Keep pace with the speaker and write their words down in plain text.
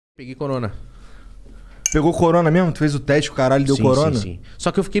Peguei corona. Pegou corona mesmo? Tu fez o teste, o caralho deu corona? Sim.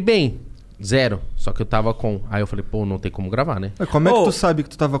 Só que eu fiquei bem. 0. Só que eu tava com... Aí eu falei, pô, não tem como gravar, né? Mas como é que tu sabe que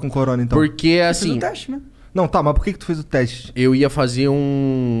tu tava com corona, então? Porque, assim... Fez o teste, né? Não, tá, mas por que tu fez o teste? Eu ia fazer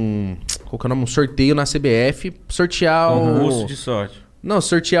um... Qual que é o nome? Um sorteio na CBF. Sortear o... Curso de sorte. Não,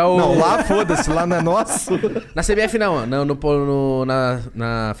 sortear o... Não, lá foda-se, lá não é nosso. Na CBF não,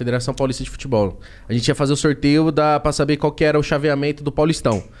 na Federação Paulista de Futebol. A gente ia fazer o sorteio pra saber qual que era o chaveamento do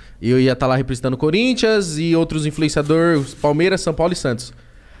Paulistão. E eu ia estar lá representando o Corinthians e outros influenciadores, Palmeiras, São Paulo e Santos.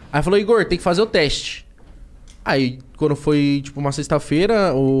 Aí falou, Igor, tem que fazer o teste. Aí, quando foi, tipo, uma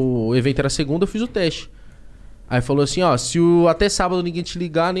sexta-feira, o evento era segunda, eu fiz o teste. Aí falou assim, ó, se até sábado ninguém te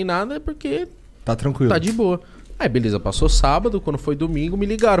ligar nem nada, é porque... Tá tranquilo. Tá de boa. Aí, beleza, passou sábado, quando foi domingo, me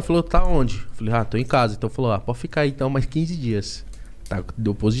ligaram. Falou, tá onde? Eu falei, tô em casa. Então falou, pode ficar aí então mais 15 dias. Tá,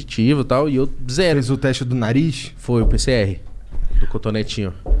 deu positivo e tal, e eu 0. Fez o teste do nariz? Foi o PCR, do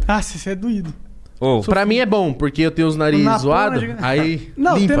cotonetinho. Ah, você é doído. Pra mim é bom, porque eu tenho os narizes zoados, aí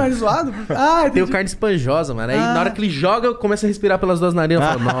Não, limpa. tem nariz zoado? Ah, entendi. Tenho carne esponjosa, mano. Aí na hora que ele joga, eu começo a respirar pelas duas narinas.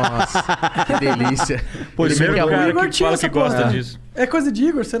 Eu falo, nossa, que delícia. Pô, ele Primeiro mesmo que cara que fala que gosta porra. disso. É coisa de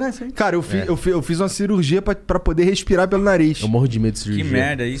Igor, você, né? Sim. Cara, eu fiz uma cirurgia pra poder respirar pelo nariz. Eu morro de medo de cirurgia. Que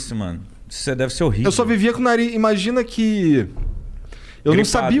merda isso, mano. Isso deve ser horrível. Eu só vivia com o nariz... Imagina que... Eu não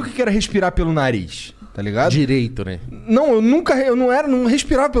sabia o que era respirar pelo nariz, tá ligado? Direito, né? Não, eu não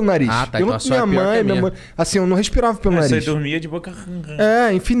respirava pelo nariz. Ah, tá. Eu Então não, a sua é minha pior que a mãe, minha. assim, eu não respirava pelo nariz. Você dormia de boca...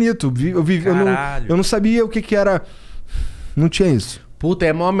 É, infinito. Eu não sabia o que era... Não tinha isso. Puta,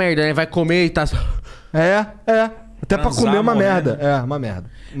 é mó merda, né? Vai comer e tá... É. Até pra Transar comer uma morrendo. merda. É, uma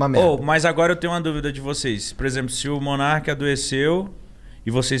merda. Uma merda. Mas agora eu tenho uma dúvida de vocês. Por exemplo, se o monark adoeceu e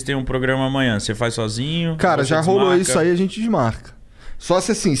vocês têm um programa amanhã, você faz sozinho? Cara, Você já rolou desmarca? isso aí, a gente desmarca. Só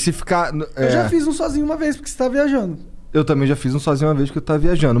se assim, se ficar... Eu já fiz um sozinho uma vez, porque você tá viajando. Eu também já fiz um sozinho uma vez que eu tava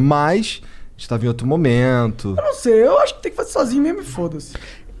viajando. Mas a gente tava em outro momento. Eu não sei, eu acho que tem que fazer sozinho mesmo e foda-se.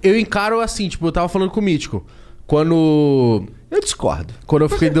 Eu encaro assim, tipo, eu tava falando com o Mítico. Quando eu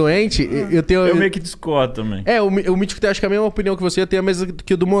fiquei doente, eu tenho... Eu meio que discordo também. É, o Mítico tem, acho que a mesma opinião que você, eu tenho a mesma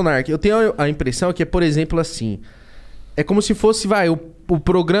que o do Monark. Eu tenho a impressão que é, por exemplo, assim... É como se fosse, o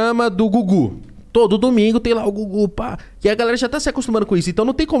programa do Gugu. Todo domingo tem lá o Gugu, pá. E a galera já tá se acostumando com isso. Então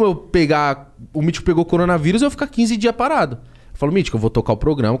não tem como eu pegar... O Mítico pegou coronavírus e eu ficar 15 dias parado. Eu falo, Mítico, eu vou tocar o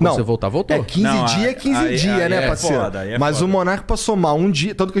programa. Quando você voltar, voltou. É 15 dias, é 15 dias, né, parceiro? Mas o Monark passou mal um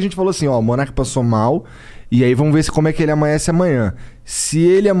dia. Tanto que a gente falou assim, ó, o Monark passou mal. E aí vamos ver como é que ele amanhece amanhã. Se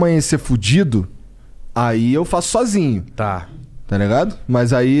ele amanhecer fudido, aí eu faço sozinho. Tá. Tá ligado?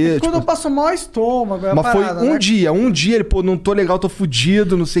 Mas aí... Quando eu passo mal, é estômago, é a Mas parada, foi um né? dia ele, pô, não tô legal, tô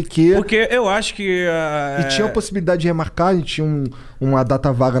fudido, não sei o quê. Porque eu acho que... E tinha a possibilidade de remarcar, a gente tinha uma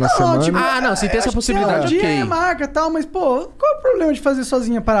data vaga na semana. Tipo, não, se tem essa possibilidade, um dia ok. remarca e tal, mas, pô, qual é o problema de fazer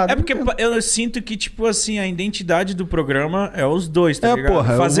sozinho a parada? É porque eu sinto que, tipo assim, a identidade do programa é os dois, tá ligado?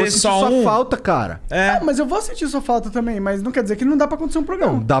 Porra, fazer eu vou sentir só sua um... falta, cara. Ah, mas eu vou sentir sua falta também, mas não quer dizer que não dá pra acontecer um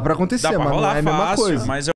programa. Não, dá pra acontecer, Dá pra mas não rolar é a mesma fácil, coisa. mas